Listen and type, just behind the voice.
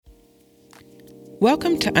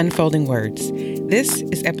Welcome to Unfolding Words. This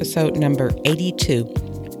is episode number 82,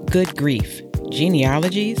 Good Grief,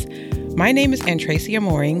 Genealogies. My name is Ann Tracy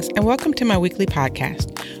Moorings, and welcome to my weekly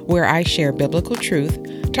podcast, where I share biblical truth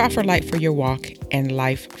to offer light for your walk and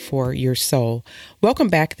life for your soul. Welcome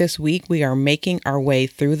back. This week, we are making our way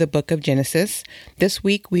through the book of Genesis. This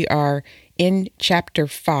week, we are in chapter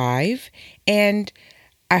 5, and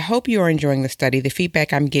I hope you are enjoying the study. The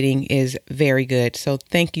feedback I'm getting is very good. So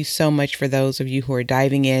thank you so much for those of you who are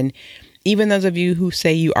diving in. Even those of you who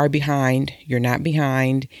say you are behind, you're not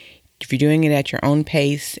behind. If you're doing it at your own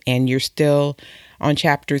pace and you're still on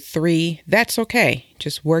chapter 3, that's okay.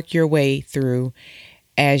 Just work your way through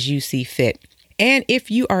as you see fit. And if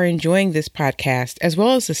you are enjoying this podcast as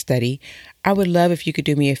well as the study, I would love if you could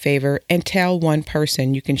do me a favor and tell one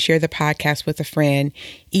person. You can share the podcast with a friend,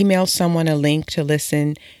 email someone a link to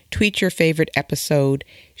listen, tweet your favorite episode,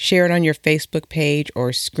 share it on your Facebook page, or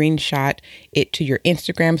screenshot it to your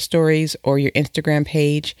Instagram stories or your Instagram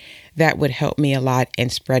page. That would help me a lot in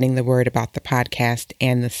spreading the word about the podcast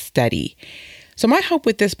and the study. So my hope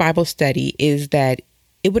with this Bible study is that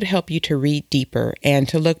it would help you to read deeper and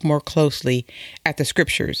to look more closely at the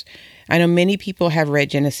scriptures. I know many people have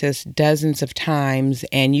read Genesis dozens of times,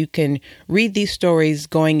 and you can read these stories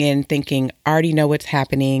going in thinking, I already know what's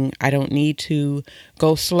happening. I don't need to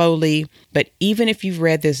go slowly. But even if you've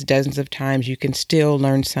read this dozens of times, you can still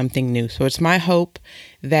learn something new. So it's my hope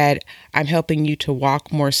that I'm helping you to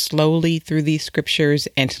walk more slowly through these scriptures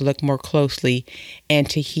and to look more closely and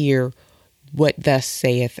to hear what thus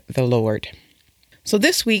saith the Lord. So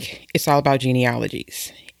this week, it's all about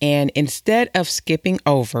genealogies. And instead of skipping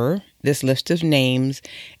over this list of names,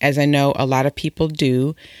 as I know a lot of people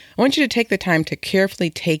do, I want you to take the time to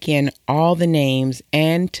carefully take in all the names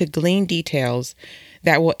and to glean details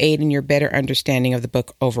that will aid in your better understanding of the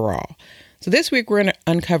book overall. So this week, we're going to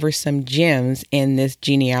uncover some gems in this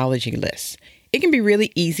genealogy list. It can be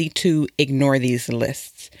really easy to ignore these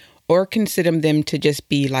lists or consider them to just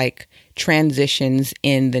be like transitions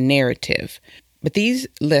in the narrative. But these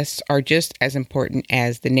lists are just as important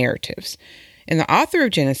as the narratives. And the author of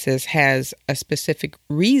Genesis has a specific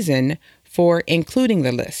reason for including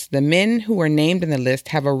the list. The men who are named in the list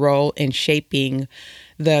have a role in shaping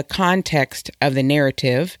the context of the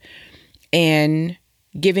narrative and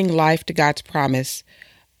giving life to God's promise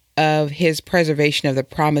of his preservation of the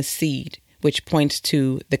promised seed, which points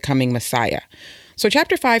to the coming Messiah. So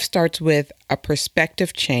chapter 5 starts with a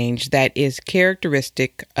perspective change that is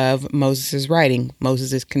characteristic of Moses' writing.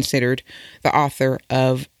 Moses is considered the author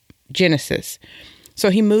of Genesis. So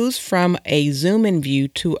he moves from a zoom-in view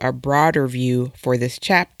to a broader view for this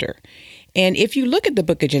chapter. And if you look at the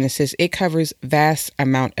book of Genesis, it covers vast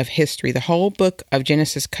amount of history. The whole book of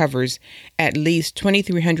Genesis covers at least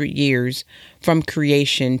 2,300 years from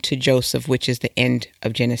creation to Joseph, which is the end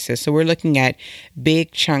of Genesis. So we're looking at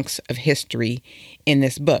big chunks of history in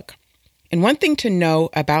this book. And one thing to know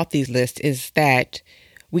about these lists is that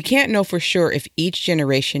we can't know for sure if each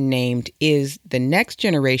generation named is the next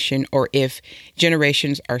generation or if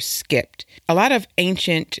generations are skipped. A lot of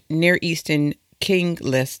ancient Near Eastern king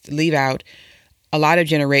lists leave out a lot of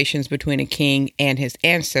generations between a king and his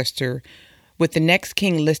ancestor, with the next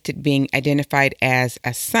king listed being identified as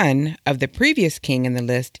a son of the previous king in the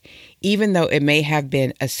list, even though it may have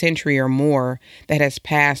been a century or more that has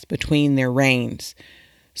passed between their reigns.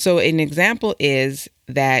 So an example is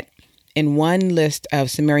that in one list of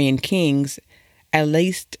Sumerian kings, at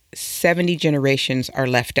least 70 generations are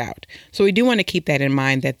left out. So we do want to keep that in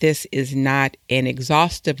mind, that this is not an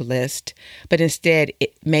exhaustive list, but instead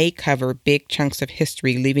it may cover big chunks of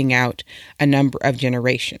history, leaving out a number of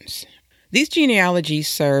generations. These genealogies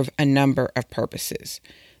serve a number of purposes.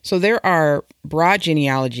 So there are broad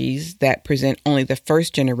genealogies that present only the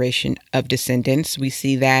first generation of descendants. We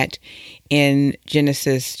see that in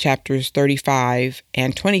Genesis chapters 35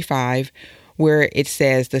 and 25, where it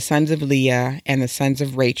says the sons of Leah and the sons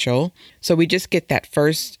of Rachel. So we just get that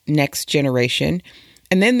first next generation.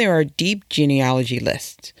 And then there are deep genealogy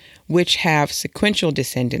lists, which have sequential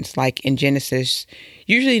descendants, like in Genesis,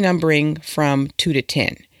 usually numbering from 2 to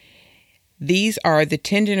 10. These are the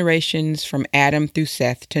 10 generations from Adam through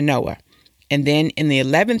Seth to Noah. And then in the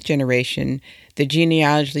 11th generation, the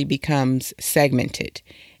genealogy becomes segmented.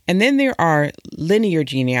 And then there are linear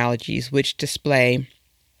genealogies, which display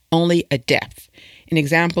only a depth. An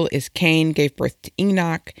example is Cain gave birth to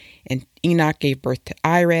Enoch, and Enoch gave birth to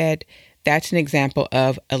Irad. That's an example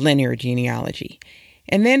of a linear genealogy.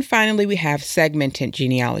 And then finally, we have segmented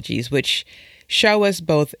genealogies, which show us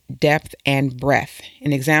both depth and breadth.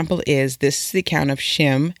 An example is, this is the account of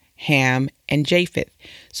Shem, Ham, and Japheth.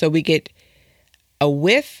 So we get a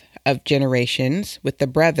width of generations with the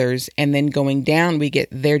brothers, and then going down, we get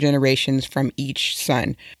their generations from each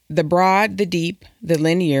son. The broad, the deep, the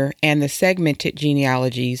linear, and the segmented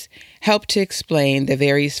genealogies help to explain the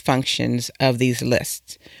various functions of these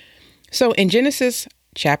lists. So in Genesis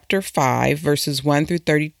chapter 5, verses 1 through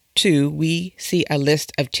 32, we see a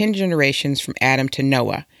list of 10 generations from Adam to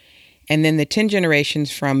Noah. And then the 10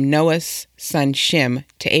 generations from Noah's son Shem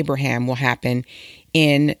to Abraham will happen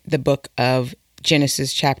in the book of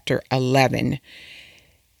Genesis chapter 11.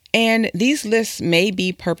 And these lists may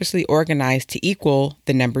be purposely organized to equal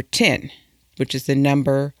the number 10, which is the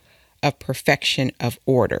number of perfection of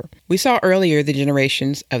order. We saw earlier the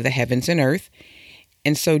generations of the heavens and earth.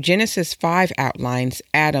 And so Genesis 5 outlines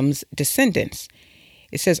Adam's descendants.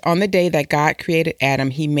 It says, on the day that God created Adam,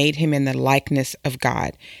 he made him in the likeness of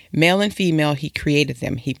God. Male and female, he created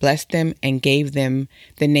them. He blessed them and gave them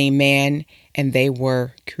the name man, and they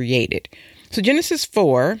were created. So Genesis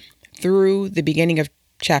 4 through the beginning of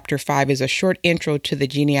chapter 5 is a short intro to the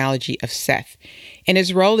genealogy of Seth. And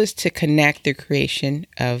his role is to connect the creation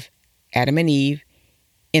of Adam and Eve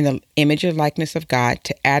in the image and likeness of God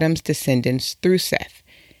to Adam's descendants through Seth.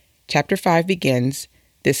 Chapter 5 begins,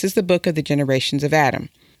 this is the book of the generations of Adam.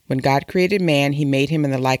 When God created man, he made him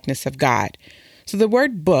in the likeness of God. So the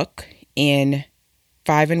word book in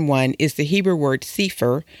 5 and 1 is the Hebrew word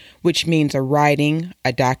sefer, which means a writing,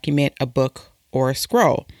 a document, a book, or a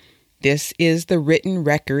scroll. This is the written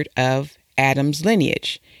record of Adam's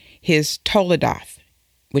lineage, his Toledoth,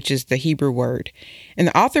 which is the Hebrew word. And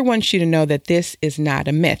the author wants you to know that this is not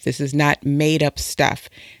a myth. This is not made up stuff.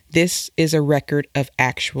 This is a record of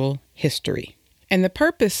actual history. And the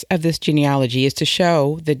purpose of this genealogy is to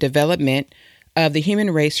show the development of the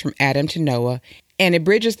human race from Adam to Noah, and it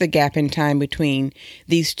bridges the gap in time between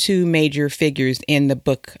these two major figures in the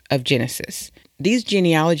book of Genesis. These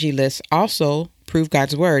genealogy lists also prove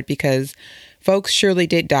God's word because folks surely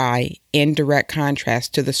did die, in direct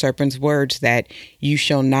contrast to the serpent's words that you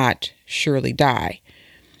shall not surely die.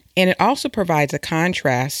 And it also provides a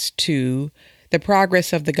contrast to the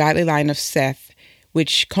progress of the godly line of Seth,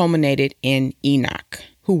 which culminated in Enoch,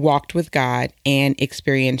 who walked with God and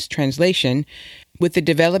experienced translation with the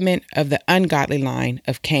development of the ungodly line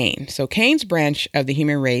of Cain. So Cain's branch of the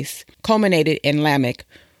human race culminated in Lamech,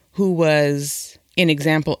 who was an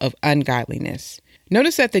example of ungodliness.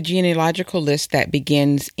 Notice that the genealogical list that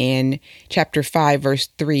begins in chapter 5, verse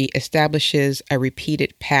 3 establishes a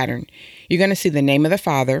repeated pattern. You're going to see the name of the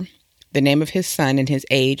father, the name of his son and his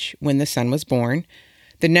age when the son was born,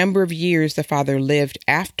 the number of years the father lived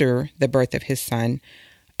after the birth of his son,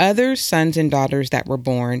 other sons and daughters that were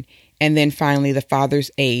born, and then finally the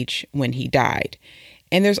father's age when he died.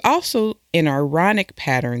 And there's also an ironic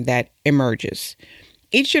pattern that emerges.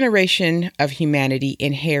 Each generation of humanity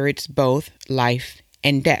inherits both life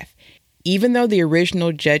and death, even though the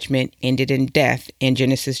original judgment ended in death in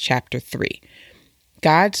Genesis chapter 3.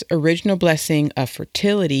 God's original blessing of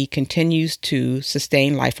fertility continues to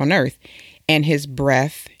sustain life on earth, and his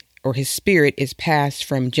breath or his spirit is passed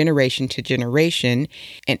from generation to generation,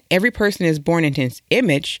 and every person is born in his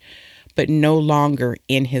image, but no longer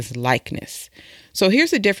in his likeness. So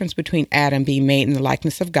here's the difference between Adam being made in the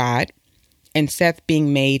likeness of God and Seth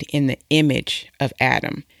being made in the image of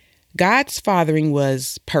Adam. God's fathering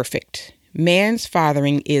was perfect. Man's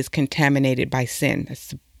fathering is contaminated by sin. That's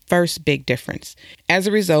the first big difference. As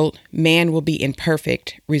a result, man will be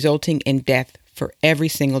imperfect, resulting in death for every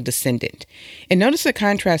single descendant. And notice the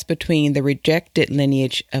contrast between the rejected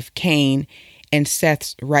lineage of Cain and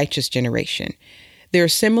Seth's righteous generation. There are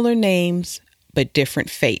similar names, but different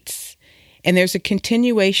fates. And there's a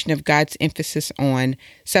continuation of God's emphasis on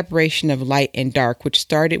separation of light and dark, which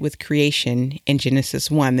started with creation in Genesis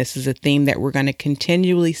 1. This is a theme that we're going to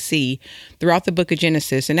continually see throughout the book of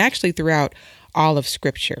Genesis and actually throughout all of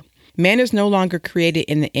Scripture. Man is no longer created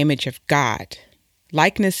in the image of God.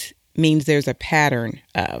 Likeness means there's a pattern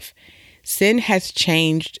of. Sin has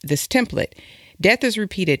changed this template. Death is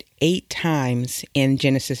repeated 8 times in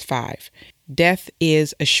Genesis 5. Death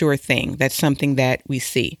is a sure thing. That's something that we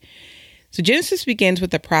see. So Genesis begins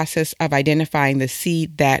with the process of identifying the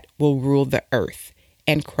seed that will rule the earth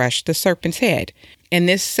and crush the serpent's head. And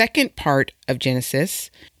this second part of Genesis,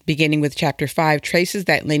 beginning with chapter 5, traces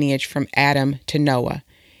that lineage from Adam to Noah.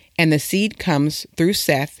 And the seed comes through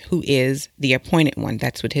Seth, who is the appointed one.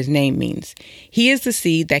 That's what his name means. He is the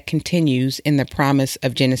seed that continues in the promise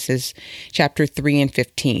of Genesis chapter 3 and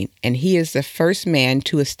 15. And he is the first man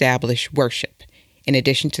to establish worship, in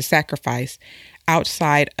addition to sacrifice,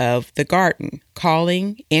 outside of the garden,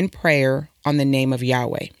 calling in prayer on the name of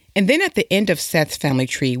Yahweh. And then at the end of Seth's family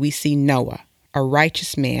tree, we see Noah, a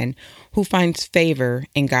righteous man who finds favor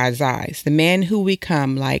in God's eyes, the man who we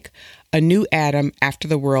become like a new Adam after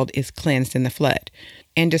the world is cleansed in the flood.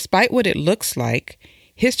 And despite what it looks like,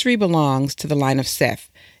 history belongs to the line of Seth,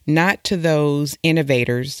 not to those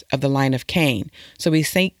innovators of the line of Cain. So we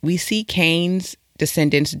see Cain's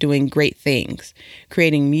descendants doing great things,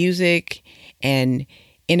 creating music and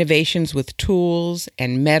innovations with tools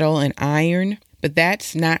and metal and iron, but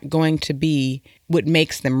that's not going to be what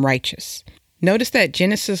makes them righteous. Notice that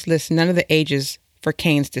Genesis lists none of the ages for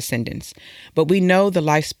Cain's descendants, but we know the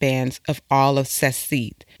lifespans of all of Seth's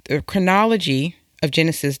seed. The chronology of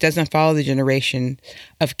Genesis doesn't follow the generation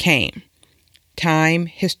of Cain. Time,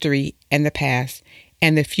 history, and the past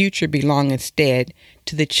and the future belong instead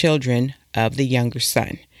to the children of the younger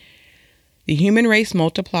son. The human race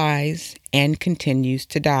multiplies and continues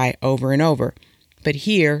to die over and over. But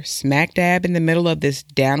here, smack dab in the middle of this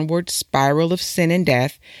downward spiral of sin and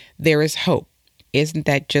death, there is hope. Isn't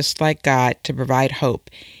that just like God to provide hope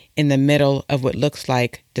in the middle of what looks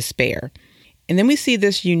like despair? And then we see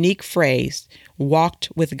this unique phrase, walked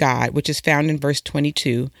with God, which is found in verse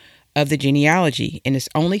 22 of the genealogy, and is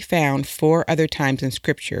only found 4 other times in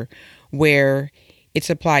Scripture where it's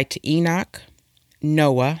applied to Enoch,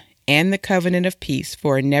 Noah, and the covenant of peace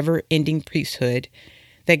for a never-ending priesthood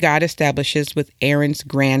that God establishes with Aaron's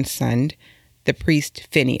grandson, the priest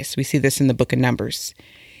Phinehas. We see this in the book of Numbers.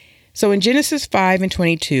 So in Genesis 5 and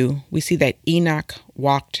 22, we see that Enoch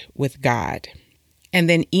walked with God. And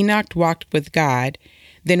then Enoch walked with God,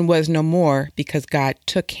 then was no more because God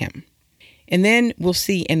took him. And then we'll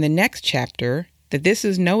see in the next chapter that this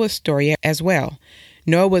is Noah's story as well.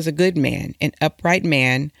 Noah was a good man, an upright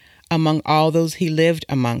man among all those he lived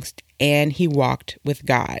amongst, and he walked with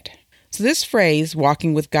God. So this phrase,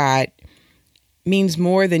 walking with God, means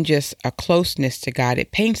more than just a closeness to God.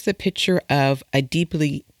 It paints the picture of a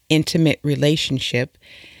deeply intimate relationship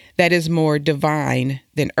that is more divine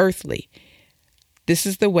than earthly. This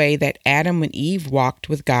is the way that Adam and Eve walked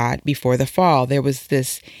with God before the fall. There was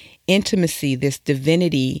this intimacy, this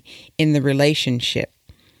divinity in the relationship.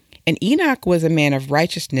 And Enoch was a man of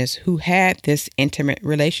righteousness who had this intimate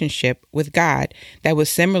relationship with God that was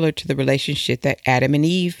similar to the relationship that Adam and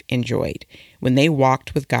Eve enjoyed when they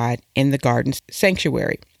walked with God in the garden's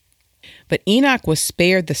sanctuary. But Enoch was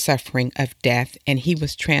spared the suffering of death, and he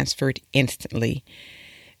was transferred instantly.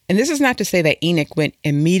 And this is not to say that Enoch went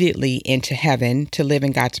immediately into heaven to live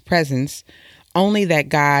in God's presence, only that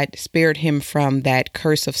God spared him from that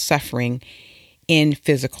curse of suffering in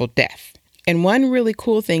physical death. And one really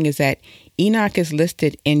cool thing is that Enoch is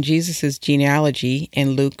listed in Jesus' genealogy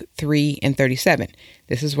in Luke 3 and 37.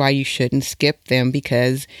 This is why you shouldn't skip them,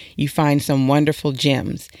 because you find some wonderful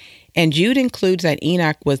gems. And Jude includes that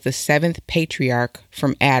Enoch was the 7th patriarch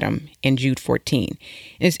from Adam in Jude 14. And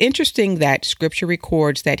it's interesting that Scripture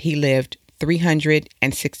records that he lived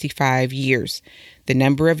 365 years, the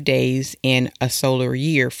number of days in a solar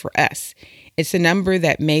year for us. It's a number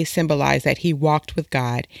that may symbolize that he walked with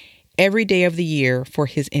God every day of the year for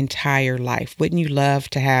his entire life. Wouldn't you love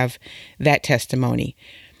to have that testimony?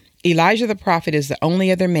 Elijah the prophet is the only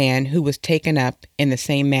other man who was taken up in the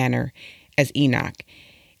same manner as Enoch.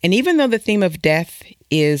 And even though the theme of death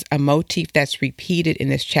is a motif that's repeated in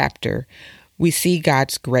this chapter, we see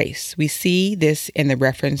God's grace. We see this in the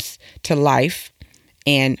reference to life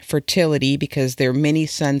and fertility, because there are many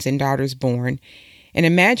sons and daughters born. And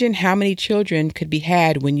imagine how many children could be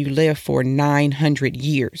had when you live for 900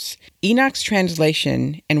 years. Enoch's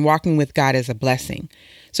translation and walking with God is a blessing.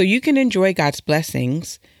 So you can enjoy God's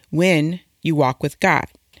blessings when you walk with God.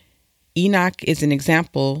 Enoch is an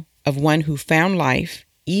example of one who found life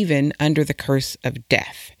even under the curse of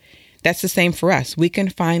death. That's the same for us. We can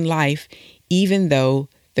find life even though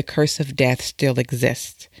the curse of death still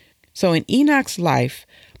exists. So in Enoch's life,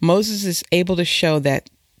 Moses is able to show that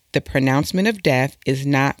the pronouncement of death is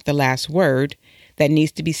not the last word that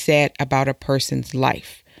needs to be said about a person's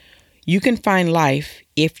life. You can find life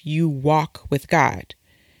if you walk with God.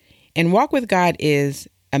 And walk with God is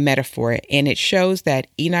a metaphor, and it shows that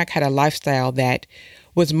Enoch had a lifestyle that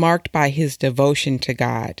was marked by his devotion to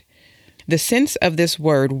God. The sense of this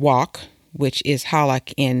word walk, which is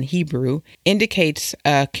halak in Hebrew, indicates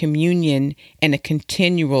a communion and a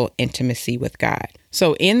continual intimacy with God.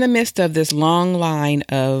 So in the midst of this long line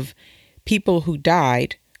of people who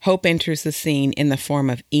died, hope enters the scene in the form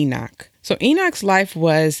of Enoch. So Enoch's life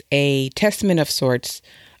was a testament of sorts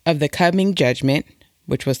of the coming judgment,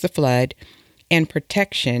 which was the flood, and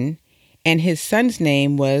protection, and his son's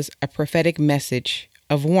name was a prophetic message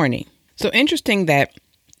of warning. So interesting that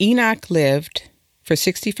Enoch lived for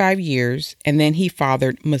 65 years, and then he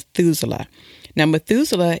fathered Methuselah. Now,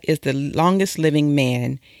 Methuselah is the longest living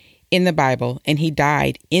man in the Bible, and he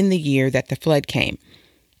died in the year that the flood came.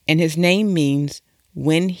 And his name means,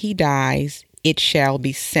 when he dies, it shall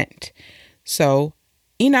be sent. So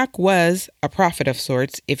Enoch was a prophet of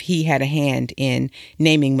sorts if he had a hand in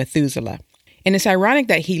naming Methuselah. And it's ironic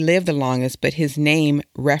that he lived the longest, but his name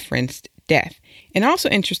referenced death. And also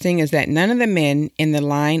interesting is that none of the men in the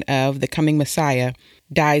line of the coming Messiah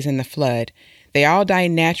dies in the flood. They all die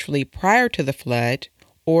naturally prior to the flood,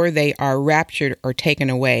 or they are raptured or taken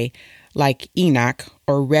away, like Enoch,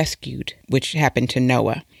 or rescued, which happened to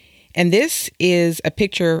Noah. And this is a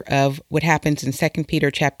picture of what happens in 2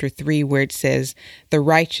 Peter chapter 3, where it says, the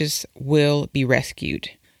righteous will be rescued.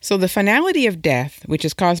 So the finality of death, which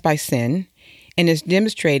is caused by sin, and is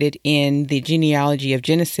demonstrated in the genealogy of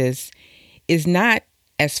Genesis, is not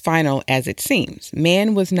as final as it seems.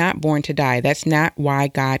 Man was not born to die. That's not why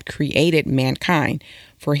God created mankind,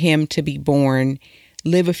 for him to be born,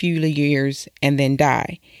 live a few years, and then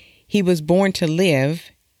die. He was born to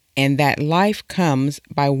live, and that life comes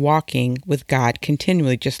by walking with God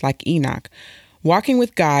continually, just like Enoch. Walking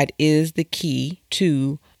with God is the key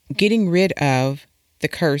to getting rid of the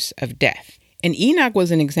curse of death. And Enoch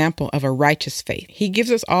was an example of a righteous faith. He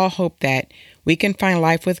gives us all hope that we can find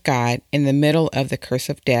life with God in the middle of the curse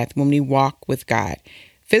of death when we walk with God.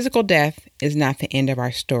 Physical death is not the end of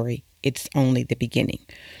our story. It's only the beginning.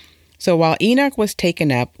 So while Enoch was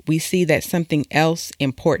taken up, we see that something else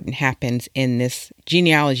important happens in this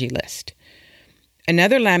genealogy list.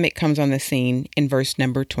 Another Lamech comes on the scene in verse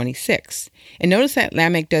number 26. And notice that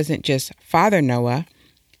Lamech doesn't just father Noah.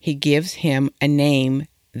 He gives him a name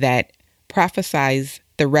that prophesies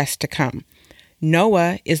the rest to come.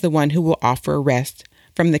 Noah is the one who will offer a rest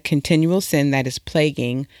from the continual sin that is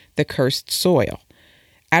plaguing the cursed soil.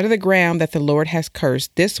 Out of the ground that the Lord has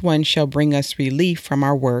cursed, this one shall bring us relief from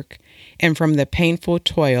our work and from the painful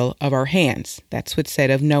toil of our hands. That's what's said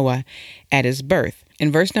of Noah at his birth.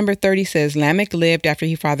 And verse number 30 says, Lamech lived after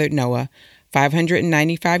he fathered Noah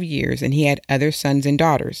 595 years, and he had other sons and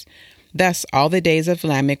daughters. Thus, all the days of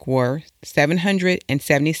Lamech were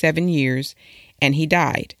 777 years, and he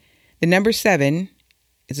died. The number 7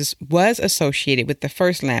 was associated with the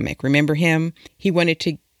first Lamech. Remember him? He wanted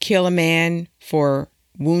to kill a man for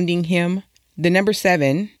wounding him. The number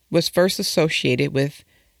 7 was first associated with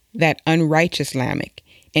that unrighteous Lamech.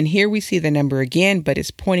 And here we see the number again, but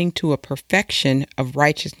it's pointing to a perfection of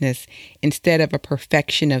righteousness instead of a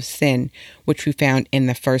perfection of sin, which we found in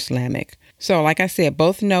the first Lamech. So, like I said,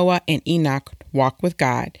 both Noah and Enoch walk with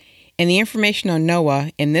God. And the information on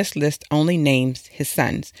Noah in this list only names his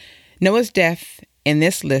sons. Noah's death in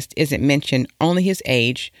this list isn't mentioned, only his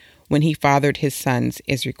age when he fathered his sons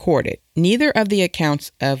is recorded. Neither of the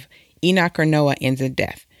accounts of Enoch or Noah ends in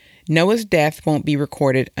death. Noah's death won't be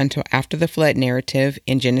recorded until after the flood narrative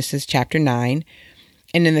in Genesis chapter 9,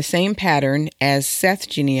 and in the same pattern as Seth's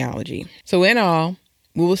genealogy. So in all,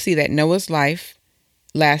 we will see that Noah's life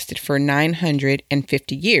lasted for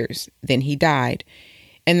 950 years. Then he died.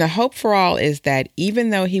 And the hope for all is that even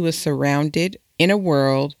though he was surrounded in a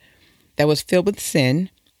world that was filled with sin,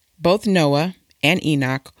 both Noah and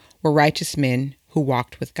Enoch were righteous men who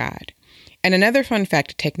walked with God. And another fun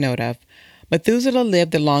fact to take note of, Methuselah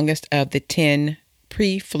lived the longest of the 10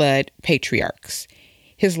 pre-flood patriarchs.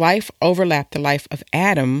 His life overlapped the life of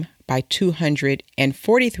Adam by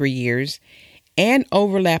 243 years and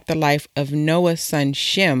overlapped the life of Noah's son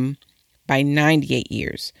Shem by 98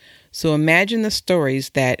 years. So imagine the stories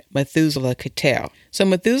that Methuselah could tell. So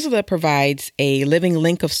Methuselah provides a living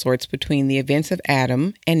link of sorts between the events of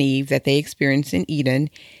Adam and Eve that they experienced in Eden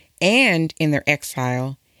and in their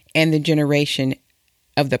exile and the generation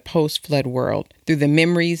of the post-flood world through the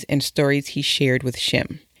memories and stories he shared with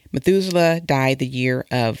Shem. Methuselah died the year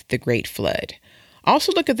of the Great Flood.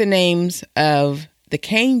 Also look at the names of the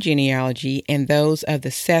Cain genealogy and those of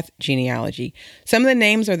the Seth genealogy. Some of the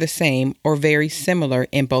names are the same or very similar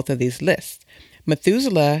in both of these lists.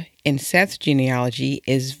 Methuselah in Seth's genealogy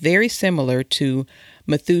is very similar to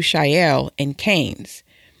Methushael in Cain's.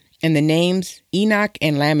 And the names Enoch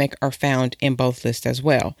and Lamech are found in both lists as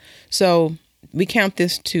well. So we count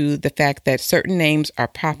this to the fact that certain names are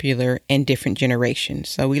popular in different generations.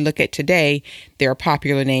 So we look at today, there are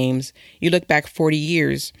popular names. You look back 40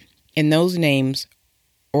 years, and those names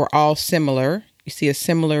are all similar. You see a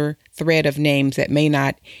similar thread of names that may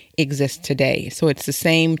not exist today. So it's the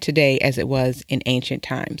same today as it was in ancient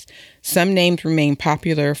times. Some names remain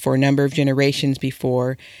popular for a number of generations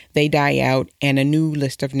before they die out and a new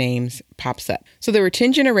list of names pops up. So there were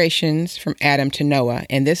 10 generations from Adam to Noah,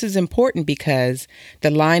 and this is important because the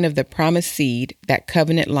line of the promised seed, that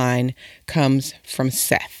covenant line, comes from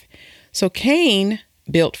Seth. So Cain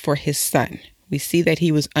built for his son, we see that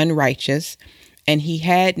he was unrighteous and he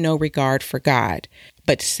had no regard for God.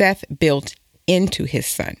 But Seth built into his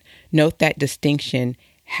son. Note that distinction,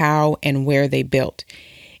 how and where they built.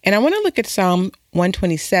 And I want to look at Psalm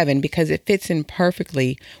 127 because it fits in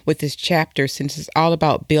perfectly with this chapter since it's all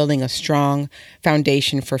about building a strong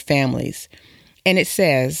foundation for families. And it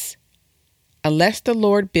says, "Unless the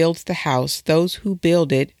Lord builds the house, those who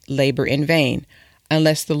build it labor in vain.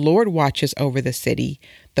 Unless the Lord watches over the city,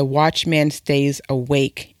 the watchman stays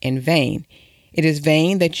awake in vain. It is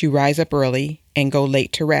vain that you rise up early and go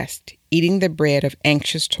late to rest, eating the bread of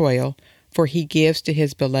anxious toil, for he gives to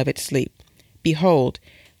his beloved sleep. Behold,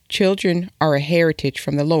 children are a heritage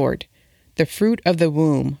from the Lord, the fruit of the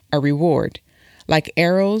womb a reward. Like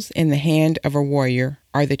arrows in the hand of a warrior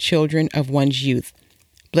are the children of one's youth.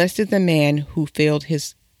 Blessed is the man who fills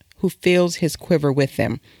his quiver with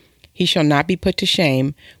them. He shall not be put to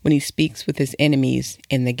shame when he speaks with his enemies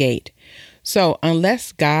in the gate." So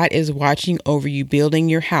unless God is watching over you building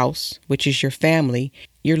your house, which is your family,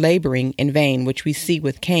 you're laboring in vain, which we see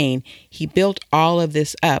with Cain. He built all of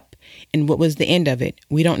this up. And what was the end of it?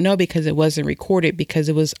 We don't know because it wasn't recorded because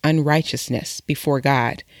it was unrighteousness before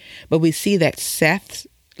God. But we see that Seth's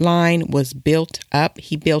line was built up.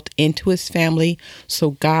 He built into his family.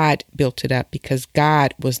 So God built it up because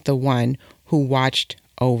God was the one who watched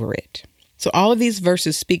over it. So all of these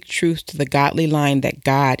verses speak truth to the godly line that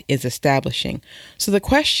God is establishing. So the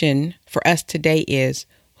question for us today is,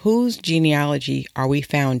 whose genealogy are we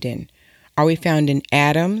found in? Are we found in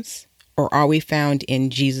Adam's or are we found in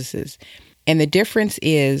Jesus's? And the difference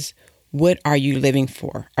is, what are you living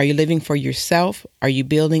for? Are you living for yourself? Are you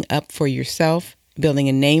building up for yourself? Building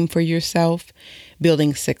a name for yourself?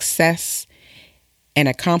 Building success and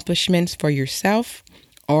accomplishments for yourself?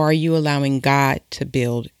 Or are you allowing God to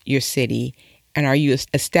build your city? And are you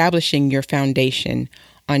establishing your foundation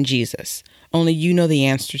on Jesus? Only you know the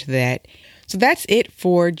answer to that. So that's it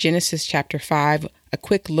for Genesis chapter 5, a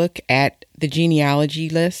quick look at the genealogy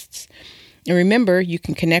lists. And remember, you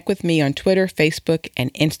can connect with me on Twitter, Facebook,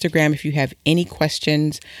 and Instagram if you have any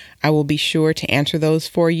questions. I will be sure to answer those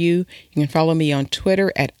for you. You can follow me on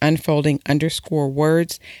Twitter at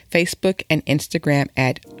unfolding_words, Facebook and Instagram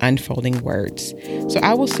at unfoldingwords. So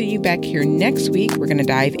I will see you back here next week. We're going to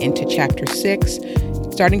dive into chapter 6,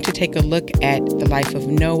 starting to take a look at the life of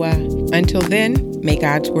Noah. Until then, may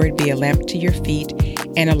God's word be a lamp to your feet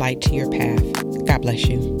and a light to your path. God bless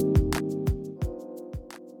you.